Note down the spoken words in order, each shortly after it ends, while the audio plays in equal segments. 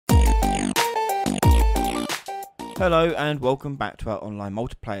Hello and welcome back to our online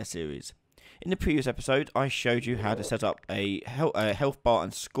multiplayer series. In the previous episode I showed you how to set up a health bar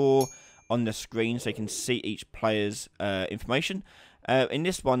and score on the screen so you can see each player's information. In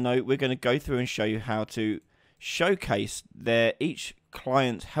this one though, we're going to go through and show you how to showcase each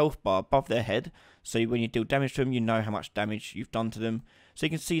client's health bar above their head, so when you deal damage to them you know how much damage you've done to them, so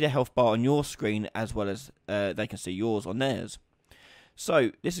you can see their health bar on your screen as well as they can see yours on theirs.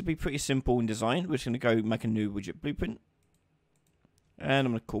 So this will be pretty simple in design. We're just going to go make a new widget blueprint, and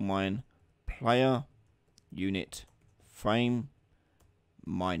I'm going to call mine player unit frame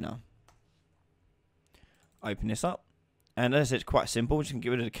miner. Open this up, and as it's quite simple, we're just going to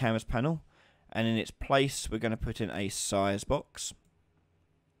get rid of the canvas panel, and in its place we're going to put in a size box,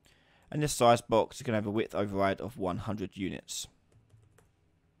 and this size box is going to have a width override of 100 units.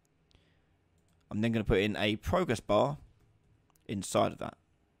 I'm then going to put in a progress bar inside of that,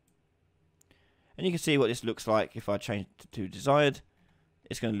 and you can see what this looks like. If I change it to desired,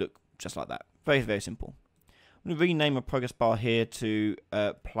 it's going to look just like that. Very simple. I'm going to rename my progress bar here to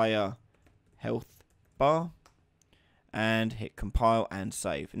player health bar and hit compile and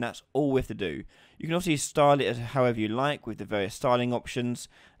save, and that's all we have to do. You can obviously style it as however you like with the various styling options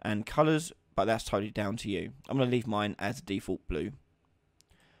and colors, but that's totally down to you. I'm going to leave mine as default blue.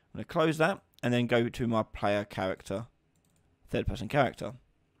 I'm going to close that and then go to my player character, third person character.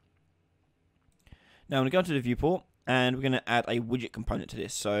 Now I'm going to go into the viewport and we're going to add a widget component to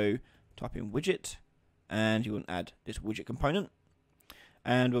this. So type in widget and you want to add this widget component,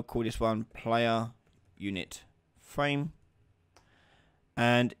 and we'll call this one player unit frame.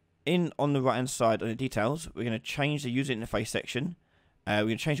 And on the right hand side on the details, we're going to change the user interface section. We're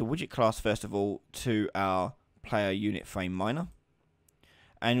going to change the widget class first of all to our player unit frame miner,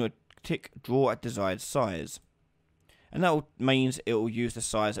 and we'll tick draw at desired size. And that means it will use the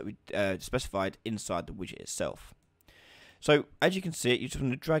size that we specified inside the widget itself. So as you can see it, you just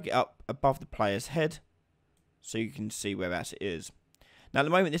want to drag it up above the player's head so you can see whereabouts it is. Now at the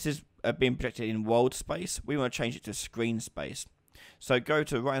moment this is being projected in world space. We want to change it to screen space. So go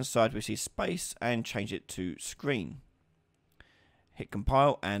to the right hand side, we see space, and change it to screen. Hit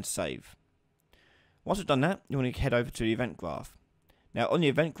compile and save. Once we've done that, you want to head over to the event graph. Now on the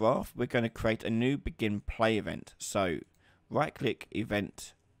event graph, we're going to create a new begin play event. So right click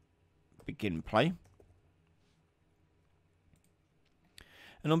event begin play.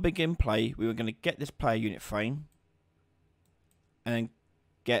 And on begin play, we were going to get this player unit frame and then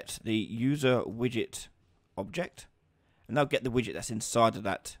get the user widget object. And they'll get the widget that's inside of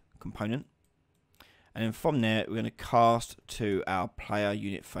that component. And then from there, we're going to cast to our player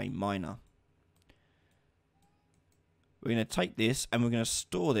unit frame miner. We're going to take this and we're going to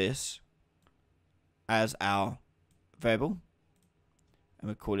store this as our variable, and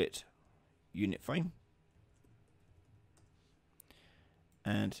we'll call it unit frame,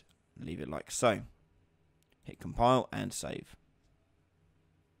 and leave it like so. Hit compile and save.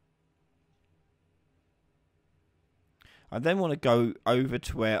 I then want to go over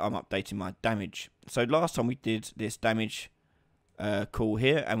to where I'm updating my damage. So last time we did this damage call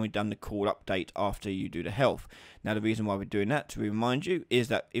here, and we've done the call update after you do the health. Now the reason why we're doing that, to remind you, is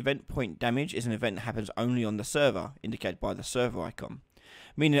that event point damage is an event that happens only on the server, indicated by the server icon,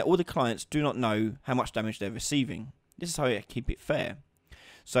 meaning that all the clients do not know how much damage they're receiving. This is how you keep it fair.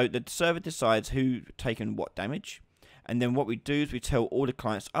 So the server decides who's taken what damage, and then what we do is we tell all the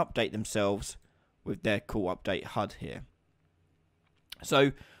clients to update themselves with their call update HUD here.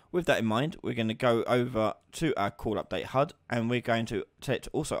 So with that in mind, we're going to go over to our call update HUD, and we're going to tell it to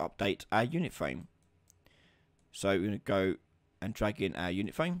also update our unit frame. So we're going to go and drag in our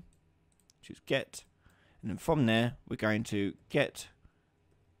unit frame, choose get, and then from there we're going to get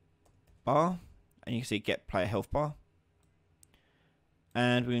bar, and you can see get player health bar,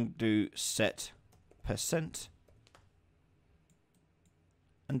 and we're going to do set %,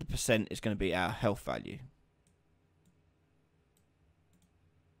 and the % is going to be our health value.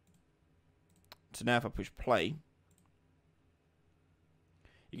 So now if I push play,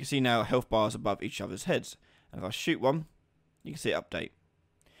 you can see now health bars above each other's heads. And if I shoot one, you can see it update.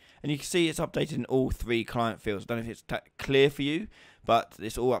 And you can see it's updated in all three client fields. I don't know if it's that clear for you, but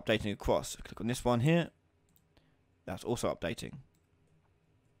it's all updating across. Click on this one here. That's also updating.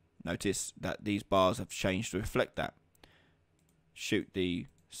 Notice that these bars have changed to reflect that. Shoot the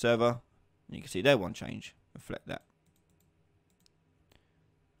server, and you can see their one change, reflect that.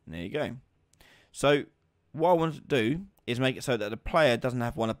 And there you go. So what I want to do is make it so that the player doesn't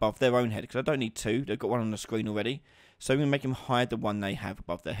have one above their own head, because I don't need two, they've got one on the screen already. So I'm going to make them hide the one they have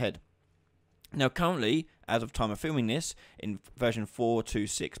above their head. Now currently, as of time of filming this, in version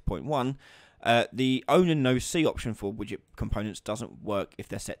 4.26.1, The owner no see option for widget components doesn't work if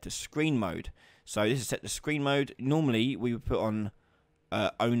they're set to screen mode. So this is set to screen mode. Normally we would put on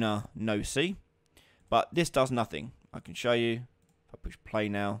owner no see, but this does nothing. I can show you. If I push play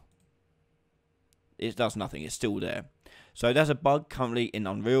now, it does nothing. It's still there. So there's a bug currently in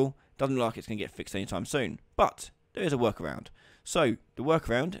Unreal. Doesn't look like it's going to get fixed anytime soon, but there is a workaround. So the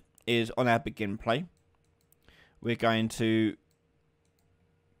workaround is on our begin play. We're going to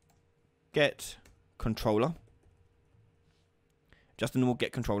get controller, just a normal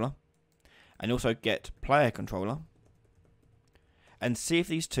get controller, and also get player controller, and see if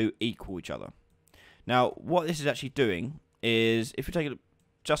these two equal each other. Now what this is actually doing is, if you take it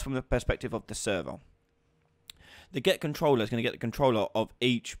just from the perspective of the server, the get controller is going to get the controller of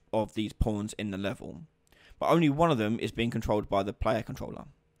each of these pawns in the level, but only one of them is being controlled by the player controller.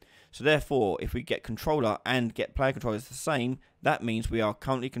 So therefore, if we get controller and get player controller is the same, that means we are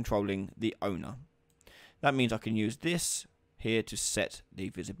currently controlling the owner. That means I can use this here to set the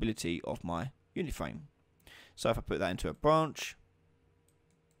visibility of my unit frame. So if I put that into a branch,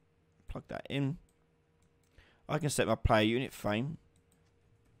 plug that in, I can set my player unit frame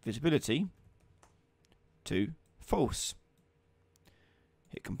visibility to false.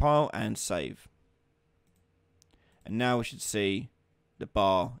 Hit compile and save. And now we should see the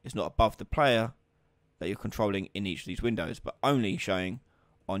bar is not above the player that you're controlling in each of these windows, but only showing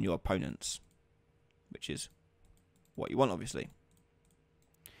on your opponents, which is what you want, obviously.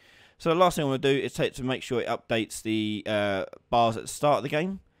 So the last thing I want to do is take to make sure it updates the bars at the start of the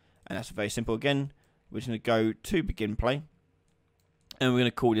game, and that's very simple. Again, we're just going to go to begin play, and we're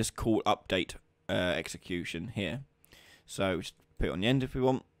going to call this call update execution here. So we just put it on the end if we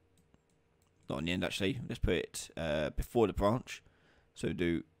want. Not on the end actually. Let's put it before the branch. So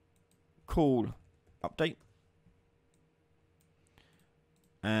do call update,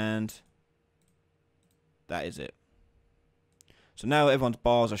 and that is it. So now everyone's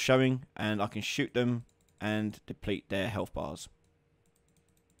bars are showing, and I can shoot them and deplete their health bars.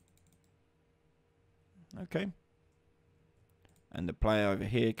 Okay. And the player over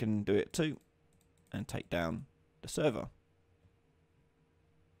here can do it too, and take down the server.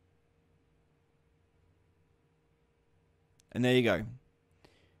 And there you go.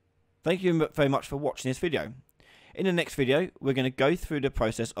 Thank you very much for watching this video. In the next video, we're going to go through the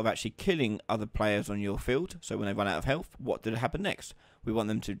process of actually killing other players on your field. So when they run out of health, what did happen next? We want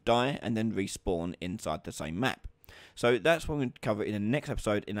them to die and then respawn inside the same map. So that's what we're going to cover in the next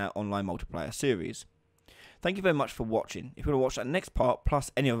episode in our online multiplayer series. Thank you very much for watching. If you want to watch that next part, plus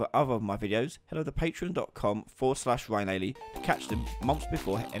any other of my videos, head over to patreon.com/RyanAiley to catch them months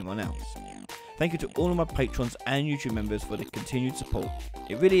before anyone else. Thank you to all of my patrons and YouTube members for the continued support.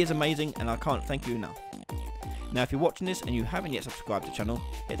 It really is amazing, and I can't thank you enough. Now if you're watching this and you haven't yet subscribed to the channel,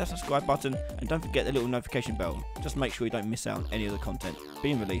 hit that subscribe button and don't forget the little notification bell. Just make sure you don't miss out on any of the content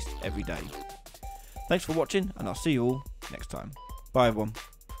being released every day. Thanks for watching, and I'll see you all next time. Bye everyone.